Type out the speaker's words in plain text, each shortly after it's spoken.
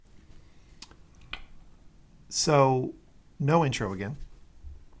So, no intro again.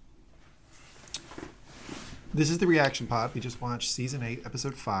 This is the reaction pod. We just watched season 8,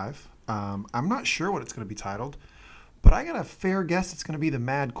 episode 5. I'm not sure what it's going to be titled, but I got a fair guess it's going to be the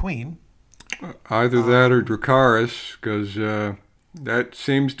Mad Queen. Either that or Dracarys, because that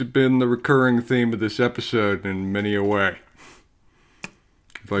seems to have been the recurring theme of this episode in many a way.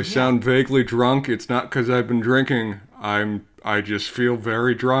 If I sound vaguely drunk, it's not because I've been drinking. I just feel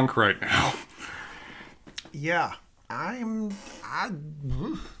very drunk right now. Yeah, I don't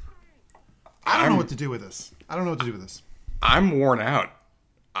know what to do with this. I'm worn out.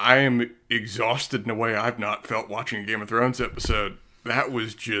 I am exhausted in a way I've not felt watching a Game of Thrones episode. When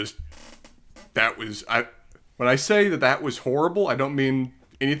I say that was horrible, I don't mean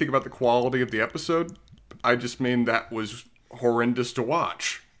anything about the quality of the episode. I just mean that was horrendous to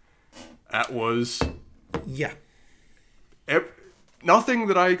watch. That was... Yeah. Nothing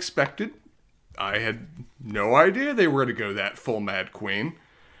that I expected. I had no idea they were going to go that full Mad Queen.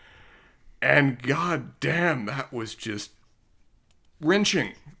 And god damn, that was just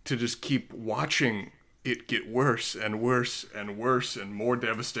wrenching to just keep watching it get worse and worse and worse and more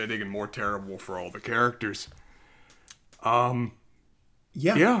devastating and more terrible for all the characters.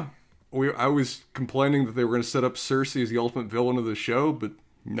 Yeah. I was complaining that they were going to set up Cersei as the ultimate villain of the show, but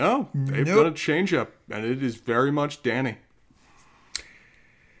no, they've Nope. done a change up, and it is very much Dany.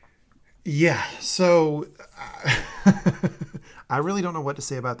 Yeah, so I really don't know what to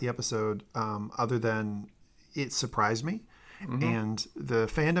say about the episode other than it surprised me. Mm-hmm. And the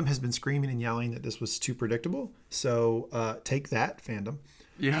fandom has been screaming and yelling that this was too predictable. So take that, fandom.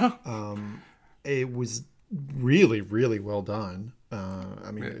 Yeah. It was really, really well done.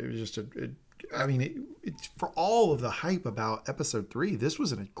 It was just it's for all of the hype about episode 3, this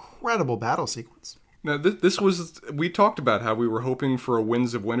was an incredible battle sequence. Now, we talked about how we were hoping for a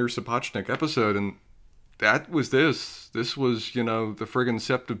Winds of Winter Sapochnik episode, and that was this. This was, the friggin'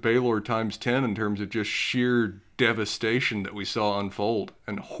 Sept of Baelor times 10 in terms of just sheer devastation that we saw unfold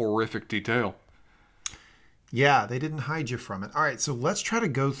and horrific detail. Yeah, they didn't hide you from it. All right, so let's try to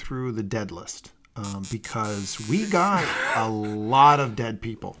go through the dead list because we got a lot of dead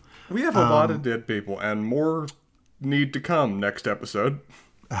people. We have a lot of dead people, and more need to come next episode.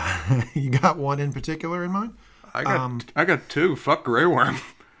 You got one in particular in mind? I got two. Fuck Grey Worm.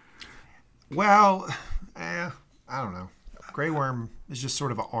 Well, I don't know. Grey Worm is just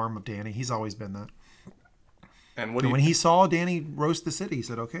sort of an arm of Dany. He's always been that. And when he saw Dany roast the city, he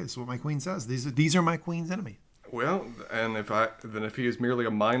said, "Okay, this is what my queen says. These are my queen's enemy." Well, and if he is merely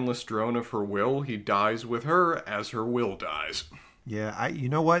a mindless drone of her will, he dies with her as her will dies. Yeah, you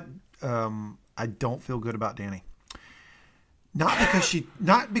know what? I don't feel good about Dany. Not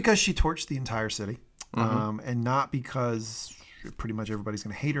because she torched the entire city, and not because pretty much everybody's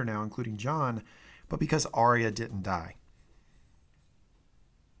going to hate her now, including Jon, but because Arya didn't die.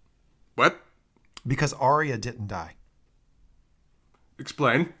 What? Because Arya didn't die.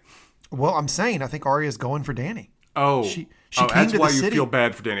 Explain. Well, I'm saying I think Arya's going for Dany. Oh, she came that's to why the you city. feel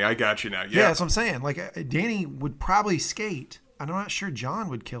bad for Dany. I got you now. Yeah, that's what I'm saying. Like Dany would probably skate. I'm not sure Jon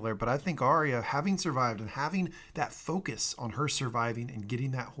would kill her, but I think Arya, having survived and having that focus on her surviving and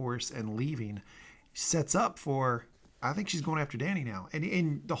getting that horse and leaving, sets up for. I think she's going after Dany now. And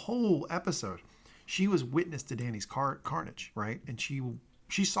in the whole episode, she was witness to Dany's carnage, right? And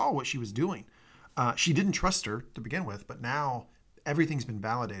she saw what she was doing. She didn't trust her to begin with, but now everything's been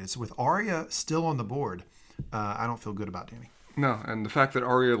validated. So with Arya still on the board, I don't feel good about Dany. No, and the fact that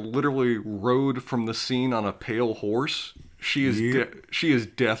Arya literally rode from the scene on a pale horse, she is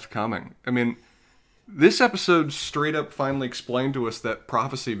death coming. I mean, this episode straight up finally explained to us that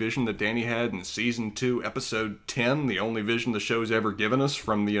prophecy vision that Dany had in season 2, episode 10, the only vision the show's ever given us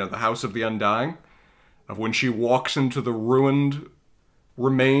from the House of the Undying, of when she walks into the ruined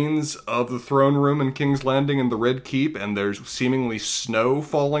remains of the throne room in King's Landing and the Red Keep, and there's seemingly snow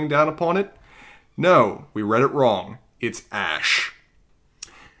falling down upon it. No, we read it wrong. It's ash.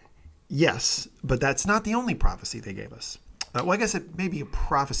 Yes, but that's not the only prophecy they gave us. Well, I guess it may be a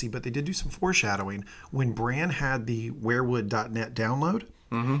prophecy, but they did do some foreshadowing. When Bran had the werewood.net download,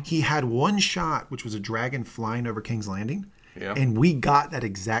 he had one shot, which was a dragon flying over King's Landing. Yeah. And we got that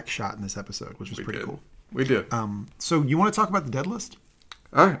exact shot in this episode, which was pretty cool. We did. So you want to talk about the dead list?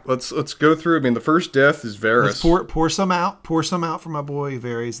 All right, let's go through. I mean, the first death is Varys. Let's pour some out. Pour some out for my boy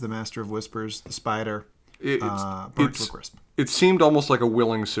Varys, the Master of Whispers, the Spider. Burnt to a crisp. It seemed almost like a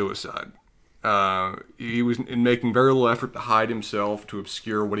willing suicide. He was making very little effort to hide himself, to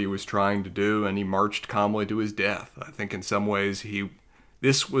obscure what he was trying to do, and he marched calmly to his death. I think in some ways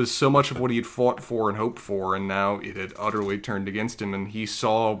this was so much of what he had fought for and hoped for, and now it had utterly turned against him, and he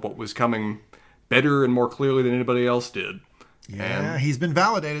saw what was coming better and more clearly than anybody else did. Yeah, he's been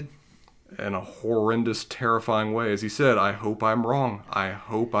validated. In a horrendous, terrifying way. As he said, I hope I'm wrong. I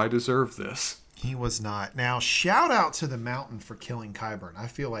hope I deserve this. He was not. Now, shout out to the Mountain for killing Qyburn. I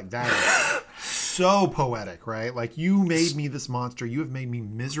feel like that is so poetic, right? Like, you made me this monster. You have made me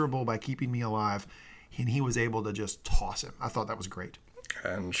miserable by keeping me alive. And he was able to just toss him. I thought that was great.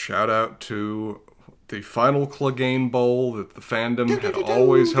 And shout out to the final Clegane Bowl that the fandom had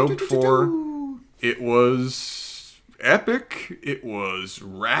always hoped for. It was epic. It was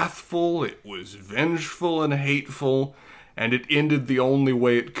wrathful. It was vengeful and hateful. And it ended the only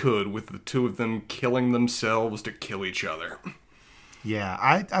way it could, with the two of them killing themselves to kill each other. Yeah,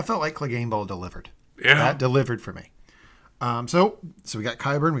 I felt like Clegane Bowl delivered. Yeah. That delivered for me. So we got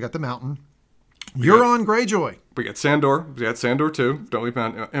Qyburn, we got the Mountain. Euron Greyjoy. We got Sandor. We got Sandor too. Don't leave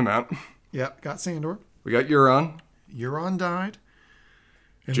him out. Yep, got Sandor. We got Euron. Euron died.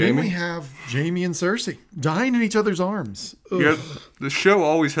 And Jaime. then we have Jaime and Cersei dying in each other's arms. Yeah, the show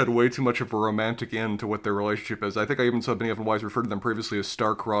always had way too much of a romantic end to what their relationship is. I think I even saw Benny Evan Wise refer to them previously as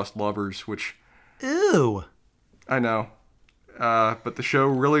star-crossed lovers, which... Ew. I know. But the show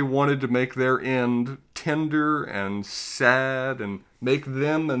really wanted to make their end tender and sad and make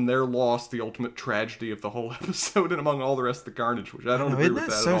them and their loss the ultimate tragedy of the whole episode and among all the rest of the carnage, which I don't agree with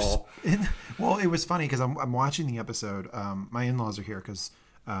that at all. Well, it was funny because I'm watching the episode. My in-laws are here because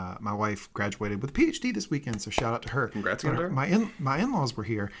my wife graduated with a PhD this weekend, so shout out to her. Congrats on her. My in-laws were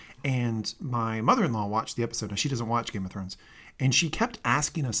here, and my mother-in-law watched the episode, and she doesn't watch Game of Thrones. And she kept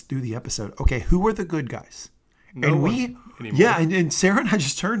asking us through the episode, okay, who are the good guys? And Sarah and I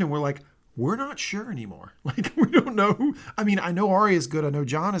just turned and we're like, we're not sure anymore. Like, we don't know who. I mean, I know Arya is good. I know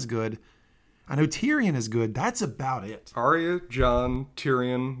Jon is good. I know Tyrion is good. That's about it. Arya, Jon,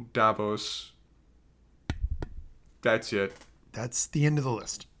 Tyrion, Davos. That's it. That's the end of the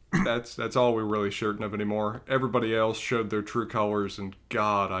list. That's all we're really certain of anymore. Everybody else showed their true colors, and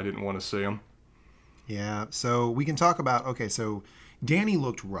God, I didn't want to see them. Yeah, so we can talk about, okay, so Dany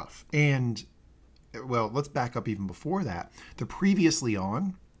looked rough. And, well, let's back up even before that. The Previously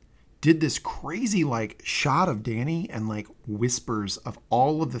On did this crazy, like, shot of Dany and, like, whispers of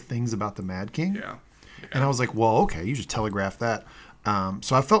all of the things about the Mad King. Yeah. And I was like, well, okay, you just telegraphed that.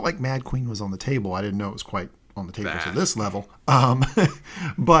 So I felt like Mad Queen was on the table. I didn't know it was quite on the table to this level.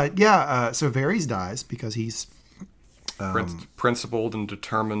 But, yeah, so Varys dies because he's... principled and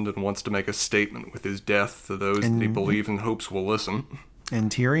determined and wants to make a statement with his death to those that he believes and hopes will listen. And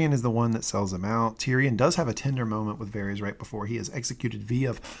Tyrion is the one that sells him out. Tyrion does have a tender moment with Varys right before he is executed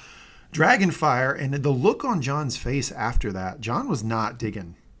via Dragonfire. And the look on Jon's face after that, Jon was not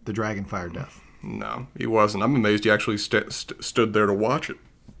digging the Dragonfire death. No, he wasn't. I'm amazed he actually stood there to watch it.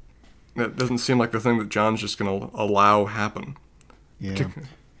 That doesn't seem like the thing that Jon's just going to allow happen. Yeah.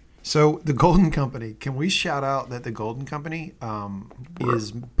 So the Golden Company, can we shout out that the Golden Company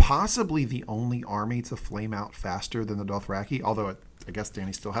is possibly the only army to flame out faster than the Dothraki, although I guess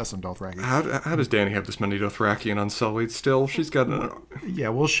Dany still has some Dothraki. How does Dany have this many Dothraki and Unsullied still? She's got Yeah,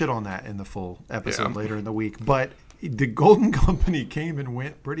 we'll shit on that in the full episode later in the week. But the Golden Company came and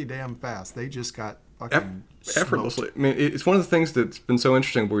went pretty damn fast. They just got fucking effortlessly. I mean, it's one of the things that's been so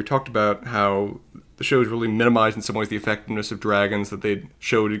interesting where we talked about how the show has really minimized in some ways the effectiveness of dragons, that they'd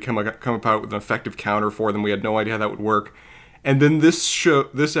showed had come about with an effective counter for them. We had no idea how that would work. And then this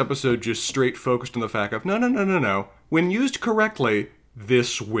episode just straight focused on the fact of, no. When used correctly,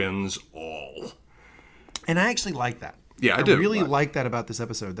 this wins all. And I actually like that. Yeah, I do. I really like that about this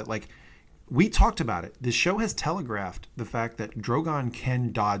episode, that, like, we talked about it. The show has telegraphed the fact that Drogon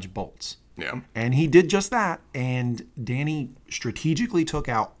can dodge bolts. Yeah. And he did just that. And Dany strategically took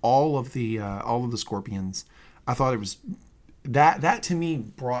out all of the scorpions. I thought it was that to me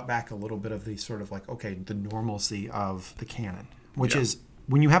brought back a little bit of the sort of like, okay, the normalcy of the canon, which is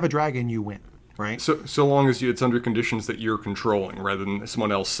when you have a dragon, you win, right? So long as it's under conditions that you're controlling rather than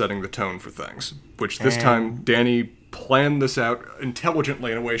someone else setting the tone for things, which this time Dany planned this out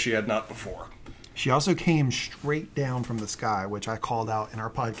intelligently in a way she had not before. She also came straight down from the sky, which I called out in our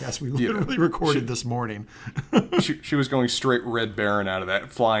podcast we literally recorded this morning. she was going straight Red Baron out of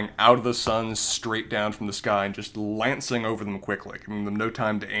that, flying out of the sun straight down from the sky and just lancing over them quickly, giving them no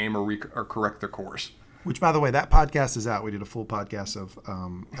time to aim or correct their course. Which, by the way, that podcast is out. We did a full podcast of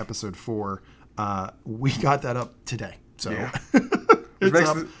episode 4. We got that up today. So, yeah.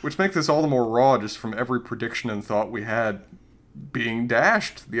 Which makes this all the more raw just from every prediction and thought we had being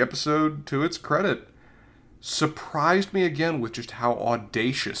dashed. The episode, to its credit, surprised me again with just how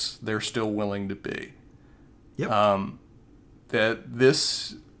audacious they're still willing to be. Yep. That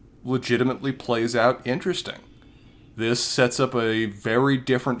this legitimately plays out interesting. this sets up a very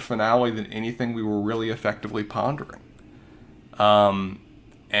different finale than anything we were really effectively pondering.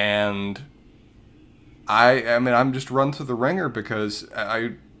 And I mean, I'm just run through the ringer because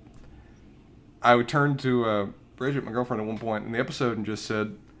I would turn to Bridget, my girlfriend, at one point in the episode and just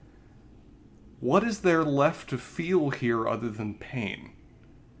said, what is there left to feel here other than pain?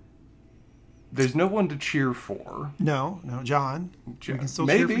 There's no one to cheer for. No, John. We can still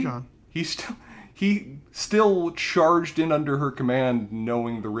Maybe. cheer for John. He still charged in under her command,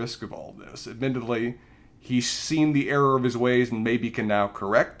 knowing the risk of all this. Admittedly, he's seen the error of his ways and maybe can now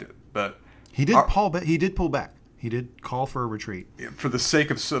correct it. But he did pull back. He did call for a retreat. For the sake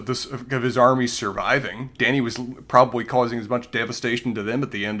of his army surviving, Dany was probably causing as much devastation to them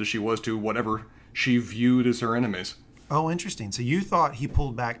at the end as she was to whatever she viewed as her enemies. Oh, interesting. So you thought he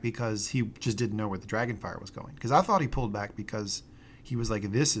pulled back because he just didn't know where the Dragonfire was going? Because I thought he pulled back because he was like,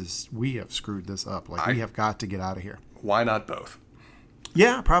 we have screwed this up. Like, we have got to get out of here. Why not both?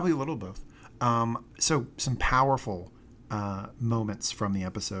 Yeah, probably a little both. So some powerful moments from the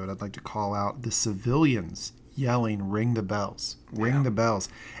episode. I'd like to call out the civilians yelling, ring the bells, ring the bells.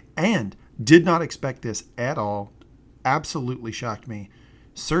 And did not expect this at all. Absolutely shocked me.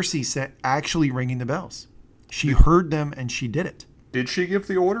 Cersei said actually ringing the bells. She heard them and she did it. Did she give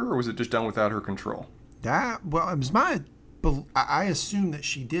the order, or was it just done without her control? It was I assume that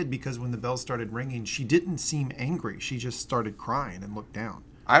she did, because when the bells started ringing, she didn't seem angry. She just started crying and looked down.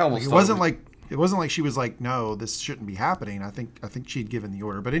 It wasn't like she was like, no, this shouldn't be happening. I think she'd given the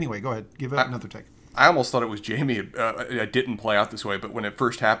order. But anyway, go ahead, give it another take. I almost thought it was Jaime. It didn't play out this way, but when it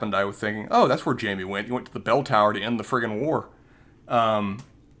first happened, I was thinking, oh, that's where Jaime went. He went to the bell tower to end the friggin' war.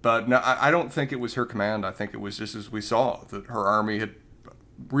 But no, I don't think it was her command. I think it was just as we saw, that her army had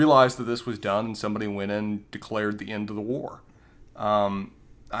realized that this was done and somebody went in and declared the end of the war. I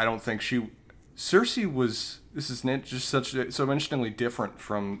don't think Cersei was, this is just so interestingly different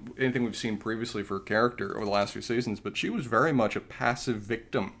from anything we've seen previously for her character over the last few seasons, but she was very much a passive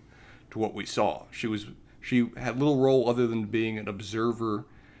victim to what we saw. She had little role other than being an observer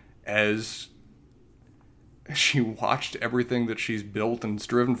as she watched everything that she's built and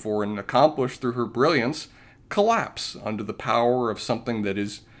striven for and accomplished through her brilliance collapse under the power of something that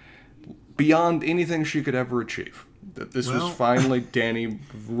is beyond anything she could ever achieve. That this was finally Dany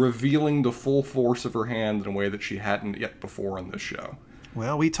revealing the full force of her hand in a way that she hadn't yet before on this show.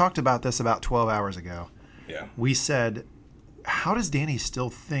 Well, we talked about this about 12 hours ago. Yeah. We said, how does Dany still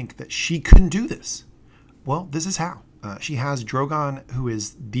think that she couldn't do this? Well, this is how. She has Drogon, who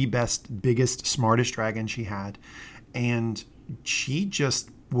is the best, biggest, smartest dragon she had, and she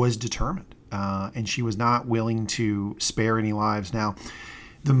just was determined, and she was not willing to spare any lives. Now,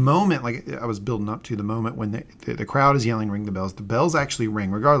 the moment, like I was building up to, the moment when the crowd is yelling, ring the bells actually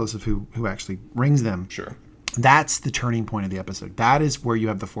ring, regardless of who actually rings them. Sure. That's the turning point of the episode. That is where you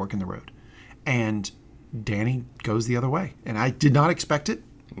have the fork in the road. And Dany goes the other way. And I did not expect it.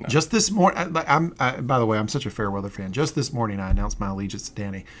 No. Just this morning, by the way, I'm such a Fairweather fan. Just this morning, I announced my allegiance to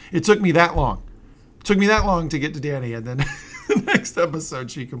Dany. It took me that long. To get to Dany, and then the next episode,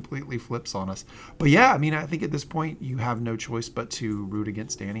 she completely flips on us. But yeah, I mean, I think at this point, you have no choice but to root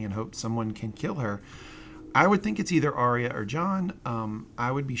against Dany and hope someone can kill her. I would think it's either Arya or Jon.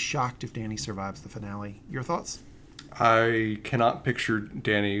 I would be shocked if Dany survives the finale. Your thoughts? I cannot picture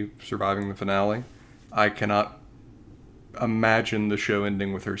Dany surviving the finale. I cannot imagine the show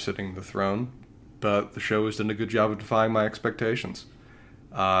ending with her sitting the throne, but the show has done a good job of defying my expectations.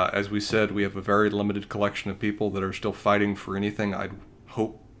 As we said, we have a very limited collection of people that are still fighting for anything I'd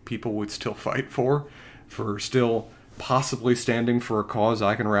hope people would still fight for still possibly standing for a cause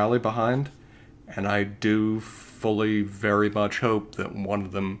I can rally behind, and I do fully very much hope that one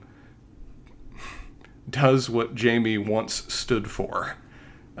of them does what Jaime once stood for.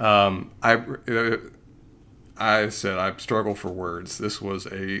 I said I struggle for words. This was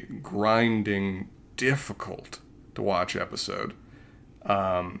a grinding, difficult to watch episode.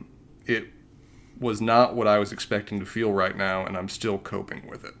 It was not what I was expecting to feel right now, and I'm still coping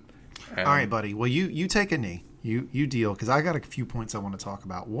with it. And all right, buddy. Well, you take a knee. You deal, because I got a few points I want to talk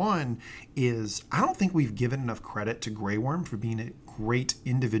about. One is, I don't think we've given enough credit to Grey Worm for being a great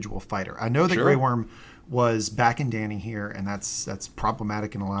individual fighter. I know that Grey Worm was backing Dany here, and that's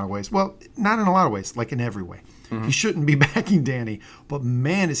problematic in a lot of ways. Well, not in a lot of ways, like in every way. Mm-hmm. He shouldn't be backing Dany, but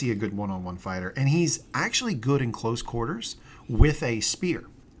man, is he a good one-on-one fighter. And he's actually good in close quarters with a spear,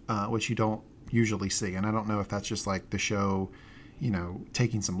 which you don't usually see. And I don't know if that's just like the show,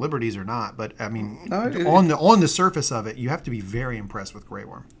 taking some liberties or not. But I mean, on the surface of it, you have to be very impressed with Grey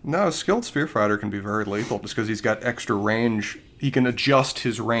Worm. No, a skilled spear fighter can be very lethal just because he's got extra range he can adjust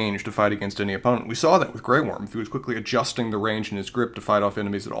his range to fight against any opponent. We saw that with Grey Worm. He was quickly adjusting the range in his grip to fight off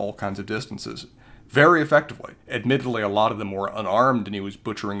enemies at all kinds of distances. Very effectively. Admittedly, a lot of them were unarmed, and he was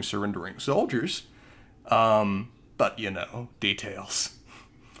butchering surrendering soldiers. But, details.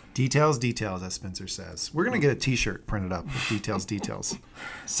 Details, as Spencer says. We're going to get a t-shirt printed up with details.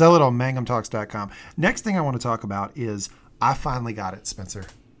 Sell it on mangumtalks.com. Next thing I want to talk about is I finally got it, Spencer.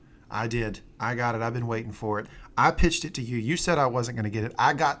 I did. I got it. I've been waiting for it. I pitched it to you. You said I wasn't going to get it.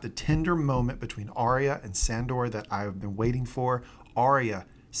 I got the tender moment between Arya and Sandor that I've been waiting for. Arya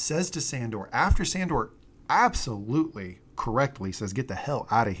says to Sandor, after Sandor absolutely correctly says, get the hell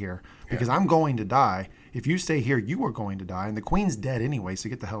out of here because I'm going to die. If you stay here, you are going to die. And the queen's dead anyway, so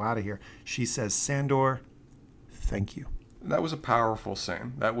get the hell out of here. She says, Sandor, thank you. That was a powerful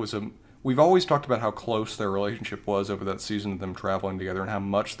scene. We've always talked about how close their relationship was over that season of them traveling together and how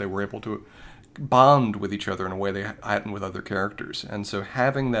much they were able to bond with each other in a way they hadn't with other characters. And so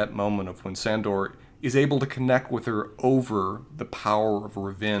having that moment of when Sandor is able to connect with her over the power of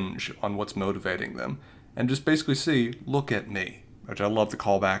revenge on what's motivating them and just basically see, look at me, which I love to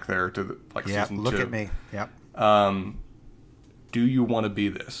call back there to season 2. Look at me. Yep. Do you want to be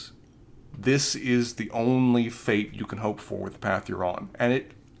this? This is the only fate you can hope for with the path you're on. And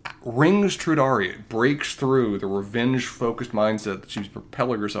it rings true to Arya. It breaks through the revenge-focused mindset that she's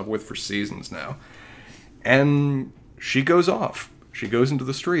propelling herself with for seasons now. And she goes off. She goes into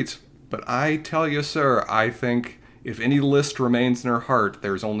the streets. But I tell you, sir, I think if any list remains in her heart,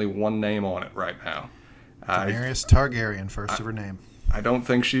 there's only one name on it right now. Daenerys Targaryen, first of her name. I don't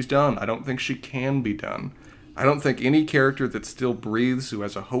think she's done. I don't think she can be done. I don't think any character that still breathes who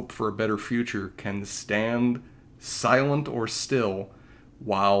has a hope for a better future can stand silent or still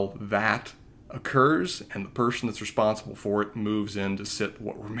while that occurs and the person that's responsible for it moves in to sit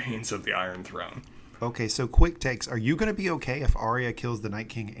what remains of the Iron Throne. Okay, so quick takes. Are you going to be okay if Arya kills the Night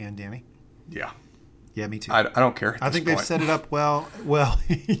King and Dany? Yeah. Yeah, me too. I don't care. I think they've set it up well. Well,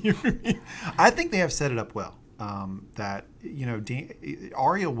 I think they have set it up well. That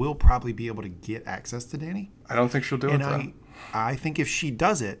Arya will probably be able to get access to Dany. I don't think she'll do it. And I think if she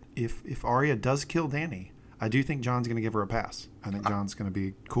does it, if Arya does kill Dany, I do think Jon's going to give her a pass. I think Jon's going to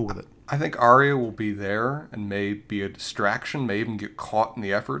be cool with it. I think Arya will be there and may be a distraction, may even get caught in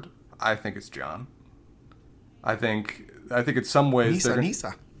the effort. I think it's Jon. I think in some ways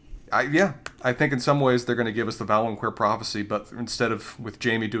Nisa. I think in some ways they're going to give us the Valonq'or prophecy, but instead of with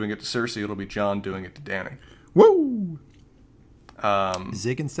Jaime doing it to Cersei, it'll be Jon doing it to Dany. Woo!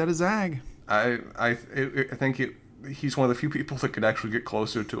 Zig instead of Zag. I think he's one of the few people that could actually get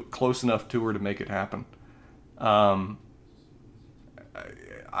close enough to her to make it happen.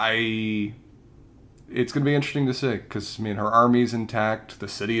 It's going to be interesting to see because her army's intact, the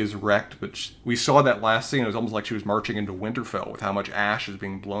city is wrecked, but we saw that last scene. It was almost like she was marching into Winterfell with how much ash is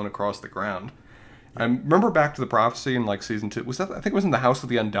being blown across the ground. And remember back to the prophecy in season 2? Was that, I think it was in the House of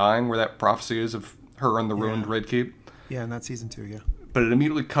the Undying where that prophecy is of her in the ruined Red Keep? Yeah, in that season 2, yeah. But it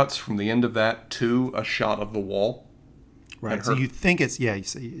immediately cuts from the end of that to a shot of the wall. Right. So you think it's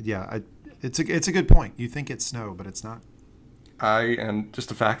it's a good point. You think it's snow, but it's not. And just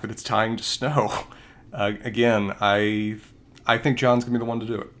the fact that it's tying to snow. Again, I think Jon's going to be the one to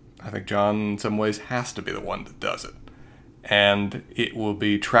do it. I think Jon, in some ways, has to be the one that does it. And it will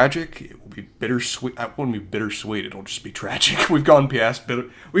be tragic. It will be bittersweet. It won't be bittersweet. It'll just be tragic. We've gone past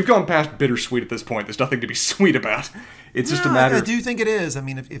bittersweet at this point. There's nothing to be sweet about. It's just a matter. I do think it is. I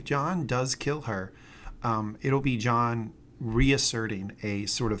mean, if Jon does kill her, it'll be Jon reasserting a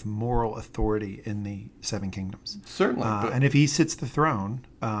sort of moral authority in the Seven Kingdoms. Certainly. And if he sits the throne,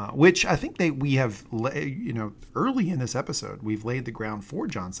 which I think we have, early in this episode, we've laid the ground for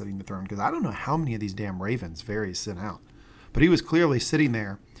Jon sitting the throne because I don't know how many of these damn ravens Varys sent out, but he was clearly sitting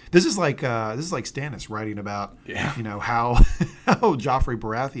there. This is like Stannis writing about, how Joffrey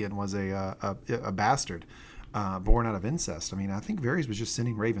Baratheon was a bastard born out of incest. I mean, I think Varys was just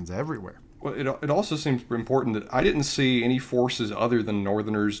sending ravens everywhere. Well, it also seems important that I didn't see any forces other than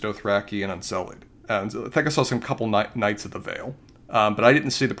Northerners, Dothraki, and Unsullied. I think I saw some couple Knights of the Vale, but I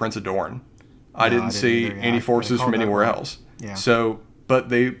didn't see the Prince of Dorne. I didn't see any forces from anywhere else. Yeah. So, but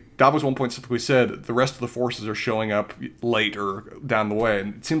Davos 1 point specifically said the rest of the forces are showing up late or down the way,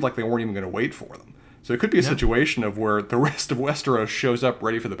 and it seemed like they weren't even going to wait for them. So it could be a situation of where the rest of Westeros shows up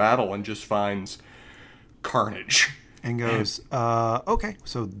ready for the battle and just finds carnage. And goes, okay,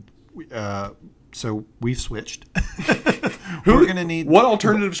 so we've switched. We're going to need... What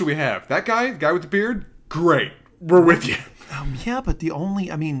alternatives do we have? That guy, the guy with the beard? Great. We're with you. Yeah, but the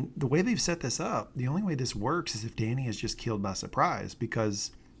way they've set this up, the only way this works is if Dany is just killed by surprise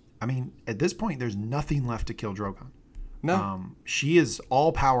because, at this point, there's nothing left to kill Drogon. No. She is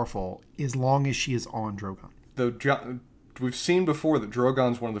all powerful as long as she is on Drogon. Though we've seen before that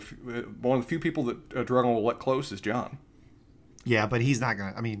Drogon's one of the few people that Drogon will let close is Jon. Yeah, but he's not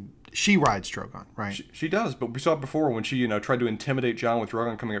gonna. I mean, she rides Drogon, right? She does, but we saw it before when she, tried to intimidate Jon with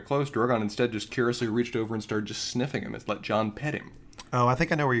Drogon coming up close. Drogon instead just curiously reached over and started just sniffing him and let Jon pet him. Oh, I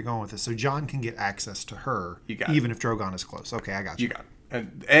think I know where you're going with this. So Jon can get access to her, even if Drogon is close. Okay, I got you. You got it.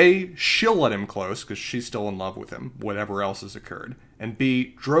 And she'll let him close because she's still in love with him, whatever else has occurred. And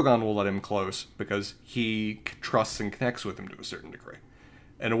B, Drogon will let him close because he trusts and connects with him to a certain degree,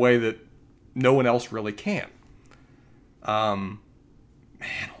 in a way that no one else really can. Man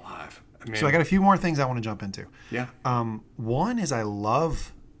alive. So I got a few more things I want to jump into. Yeah. One is I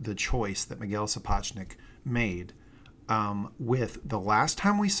love the choice that Miguel Sapochnik made with the last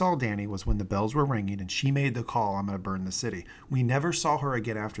time we saw Dany was when the bells were ringing and she made the call, I'm going to burn the city. We never saw her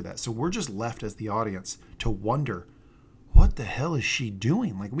again after that. So we're just left as the audience to wonder, what the hell is she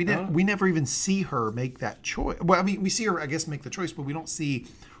doing? Like we never even see her make that choice. Well, I mean, we see her, I guess, make the choice, but we don't see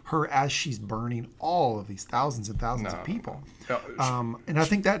her as she's burning all of these thousands and thousands of people. And I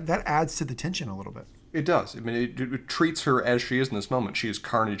think that adds to the tension a little bit. It does. I mean, it treats her as she is in this moment. She is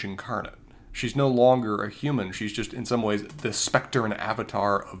carnage incarnate. She's no longer a human. She's just, in some ways, the specter and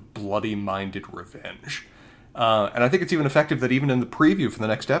avatar of bloody-minded revenge. And I think it's even effective that even in the preview for the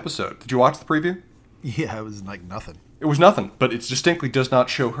next episode. Did you watch the preview? Yeah, it was like nothing. It was nothing, but it distinctly does not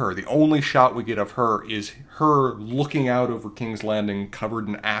show her. The only shot we get of her is her looking out over King's Landing covered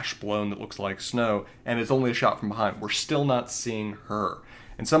in ash blown that looks like snow, and it's only a shot from behind. We're still not seeing her.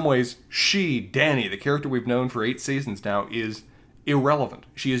 In some ways, she, Dany, the character we've known for 8 seasons now, is irrelevant.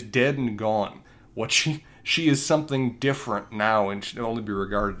 She is dead and gone. She is something different now and should only be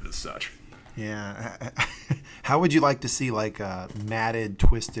regarded as such. Yeah. How would you like to see matted,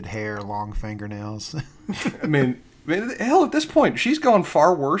 twisted hair, long fingernails? I mean, hell, at this point, she's gone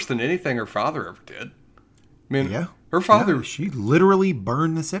far worse than anything her father ever did. I mean, yeah. Her father... Yeah, she literally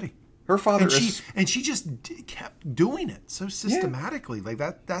burned the city. Her father and she just kept doing it so systematically. Yeah.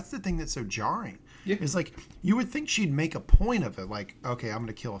 Like that's the thing that's so jarring. Yeah. It's like you would think she'd make a point of it, like, okay, I'm going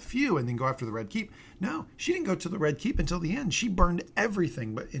to kill a few and then go after the Red Keep. No, she didn't go to the Red Keep until the end. She burned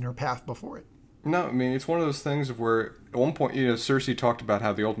everything but in her path before it. No, I mean, it's one of those things of where at one point, Cersei talked about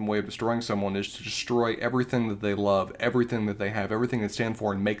how the ultimate way of destroying someone is to destroy everything that they love, everything that they have, everything they stand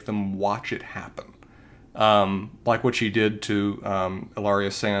for, and make them watch it happen. Like what she did to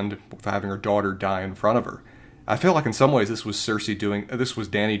Ellaria Sand for having her daughter die in front of her. I feel like in some ways this was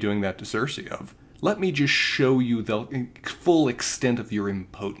Dany doing that to Cersei of, let me just show you the full extent of your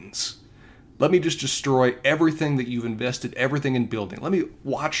impotence. Let me just destroy everything that you've invested, everything in building. Let me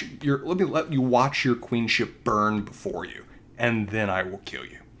let you watch your queenship burn before you, and then I will kill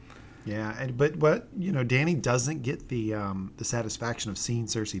you. Yeah, but Dany doesn't get the satisfaction of seeing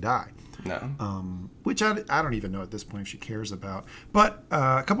Cersei die. No. Which I don't even know at this point if she cares about. But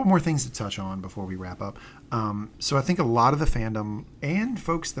a couple more things to touch on before we wrap up. So I think a lot of the fandom and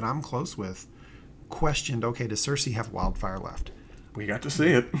folks that I'm close with questioned, okay, does Cersei have wildfire left? We got to see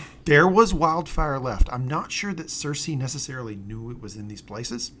it. There was wildfire left. I'm not sure that Cersei necessarily knew it was in these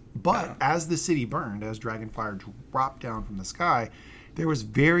places. But as the city burned, as Dragonfire dropped down from the sky, there was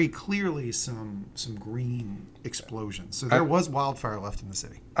very clearly some green explosions. So there was wildfire left in the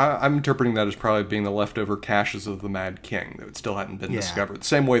city. I'm interpreting that as probably being the leftover caches of the Mad King that still hadn't been discovered. The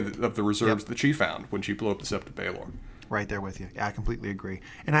same way of the reserves that she found when she blew up the Sept of Baelor. Right there with you. Yeah, I completely agree.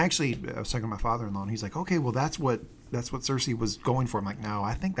 And I was talking to my father-in-law, and he's like, okay, well, that's what Cersei was going for. I'm like, no,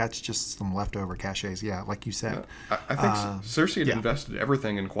 I think that's just some leftover caches. Yeah, like you said. I think Cersei had invested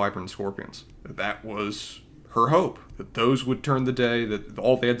everything in Qyburn scorpions. That was her hope, that those would turn the day, that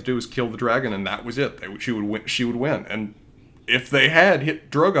all they had to do was kill the dragon, and that was it. She would win. And if they had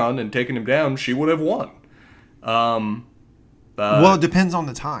hit Drogon and taken him down, she would have won. Well, it depends on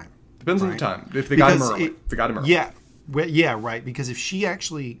the time. Depends on the time. If they got him early. Yeah. Well, yeah, right. Because if she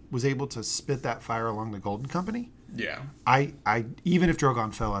actually was able to spit that fire along the Golden Company, I even if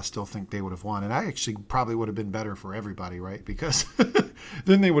Drogon fell, I still think they would have won. And I actually probably would have been better for everybody, right? Because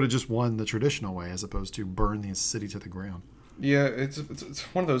then they would have just won the traditional way as opposed to burn the city to the ground. Yeah, it's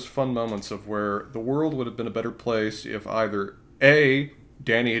one of those fun moments of where the world would have been a better place if either A,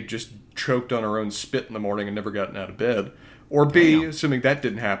 Dany had just choked on her own spit in the morning and never gotten out of bed, or B, assuming that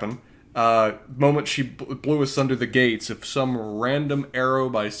didn't happen, moment she blew us under the gates, if some random arrow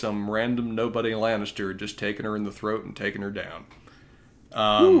by some random nobody Lannister had just taken her in the throat and taken her down.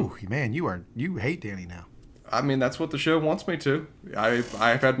 Ooh, man, you hate Dany now. I mean, that's what the show wants me to.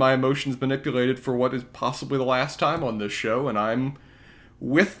 I've had my emotions manipulated for what is possibly the last time on this show, and I'm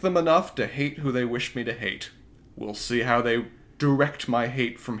with them enough to hate who they wish me to hate. We'll see how they direct my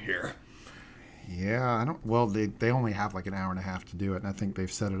hate from here. Yeah, I don't. Well, they only have like an hour and a half to do it, and I think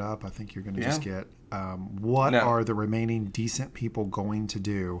they've set it up. I think you're going to just get what are the remaining decent people going to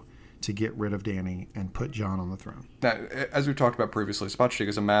do to get rid of Dany and put Jon on the throne? Now, as we've talked about previously, Sapochnik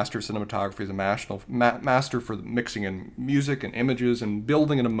is a master of cinematography, is a master for mixing in music and images and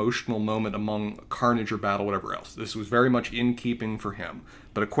building an emotional moment among carnage or battle, whatever else. This was very much in keeping for him.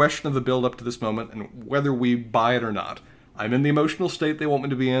 But a question of the build-up to this moment and whether we buy it or not. I'm in the emotional state they want me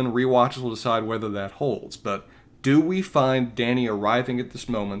to be in. Rewatches will decide whether that holds. But do we find Dany arriving at this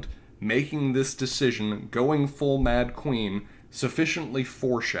moment, making this decision, going full Mad Queen, sufficiently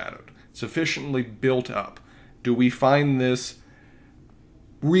foreshadowed, sufficiently built up? Do we find this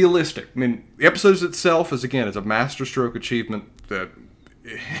realistic? I mean, the episode itself is a masterstroke achievement that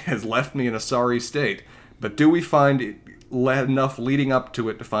has left me in a sorry state. But do we find it enough leading up to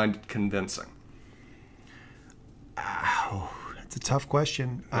it to find it convincing? It's a tough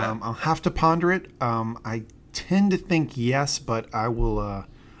question. I'll have to ponder it. I tend to think yes, but I will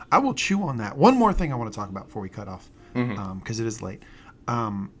chew on that. One more thing I want to talk about before we cut off, because it is late.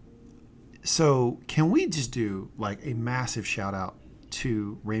 So can we just do like a massive shout out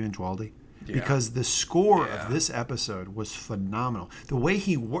to Raymond Dwaldy? Yeah. Because the score of this episode was phenomenal. The way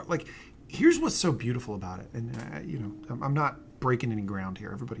he worked, like, here's what's so beautiful about it. And, I'm not breaking any ground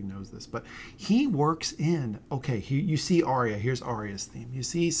here. Everybody knows this. But he works in, you see Arya, here's Arya's theme. You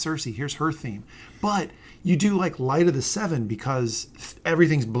see Cersei, here's her theme. But you do like Light of the Seven because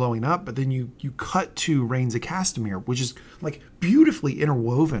everything's blowing up. But then you cut to Reigns of Castamere, which is like beautifully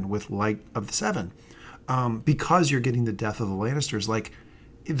interwoven with Light of the Seven. Because you're getting the death of the Lannisters. Like,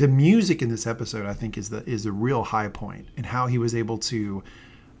 the music in this episode, I think, is the real high point, and how he was able to,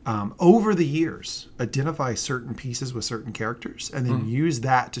 over the years, identify certain pieces with certain characters, and then use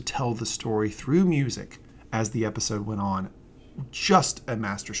that to tell the story through music as the episode went on. Just a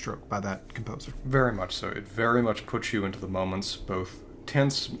masterstroke by that composer. Very much so. It very much puts you into the moments, both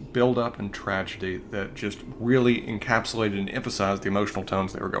tense build-up and tragedy, that just really encapsulated and emphasized the emotional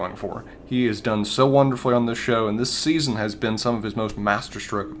tones they were going for. He has done so wonderfully on this show, and this season has been some of his most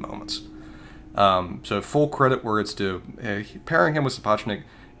masterstroke moments. So full credit where it's due. Pairing him with Sapochnik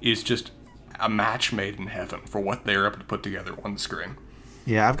is just a match made in heaven for what they're able to put together on the screen.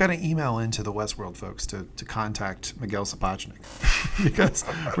 Yeah, I've got an email into the Westworld folks to contact Miguel Sapochnik because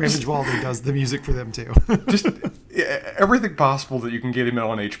Raymond Dwaldy does the music for them too. Just everything possible that you can get him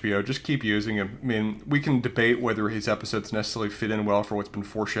on HBO, just keep using him. I mean, we can debate whether his episodes necessarily fit in well for what's been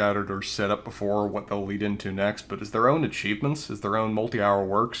foreshadowed or set up before, or what they'll lead into next, but as their own achievements, as their own multi-hour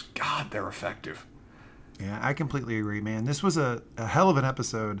works, God, they're effective. Yeah, I completely agree, man. This was a hell of an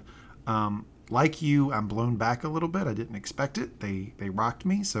episode. Like you, I'm blown back a little bit. I didn't expect it. They rocked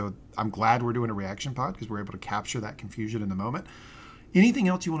me. So I'm glad we're doing a reaction pod because we're able to capture that confusion in the moment. Anything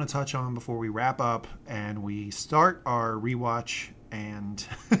else you want to touch on before we wrap up and we start our rewatch and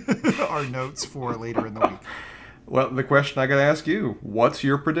our notes for later in the week? Well, the question I got to ask you, what's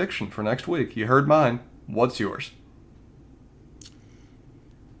your prediction for next week? You heard mine. What's yours?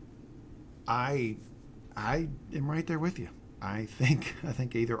 I am right there with you. I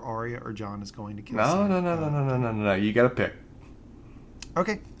think either Arya or Jon is going to kill. No. You got to pick.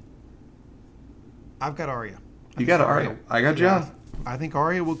 Okay. I've got Arya. You got Arya. I got Jon. I think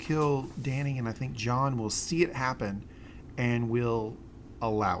Arya will kill Dany, and I think Jon will see it happen, and will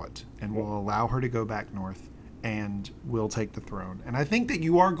allow it, and will allow her to go back north, and will take the throne. And I think that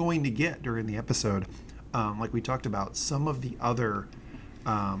you are going to get during the episode, like we talked about, some of the other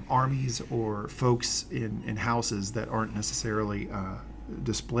armies or folks in houses that aren't necessarily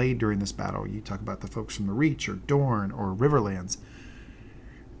displayed during this battle. You talk about the folks from the Reach or Dorne or Riverlands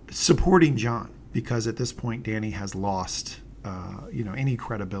supporting Jon, because at this point Dany has lost any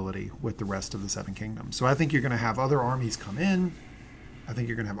credibility with the rest of the Seven Kingdoms. So I think you're going to have other armies come in. I think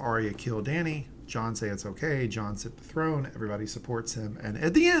you're going to have Arya kill Dany, Jon say it's okay, Jon sit the throne, everybody supports him, and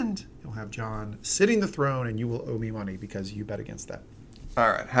at the end you'll have Jon sitting the throne, and you will owe me money because you bet against that. All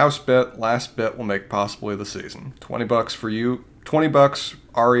right, house bet, last bet will make possibly the season. $20 for you. $20,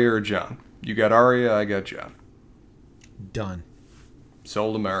 Arya or Jon. You got Arya, I got Jon. Done.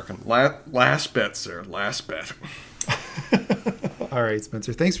 Sold American. Last bet, sir. Last bet. All right,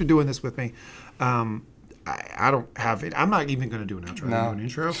 Spencer. Thanks for doing this with me. I don't have it. I'm not even going to do an outro. No. I'm doing an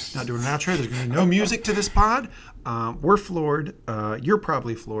intro. Not doing an outro. There's going to be no music to this pod. We're floored. You're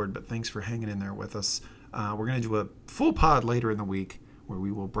probably floored, but thanks for hanging in there with us. We're going to do a full pod later in the week, where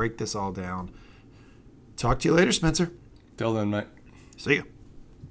we will break this all down. Talk to you later, Spencer. Till then, mate. See you.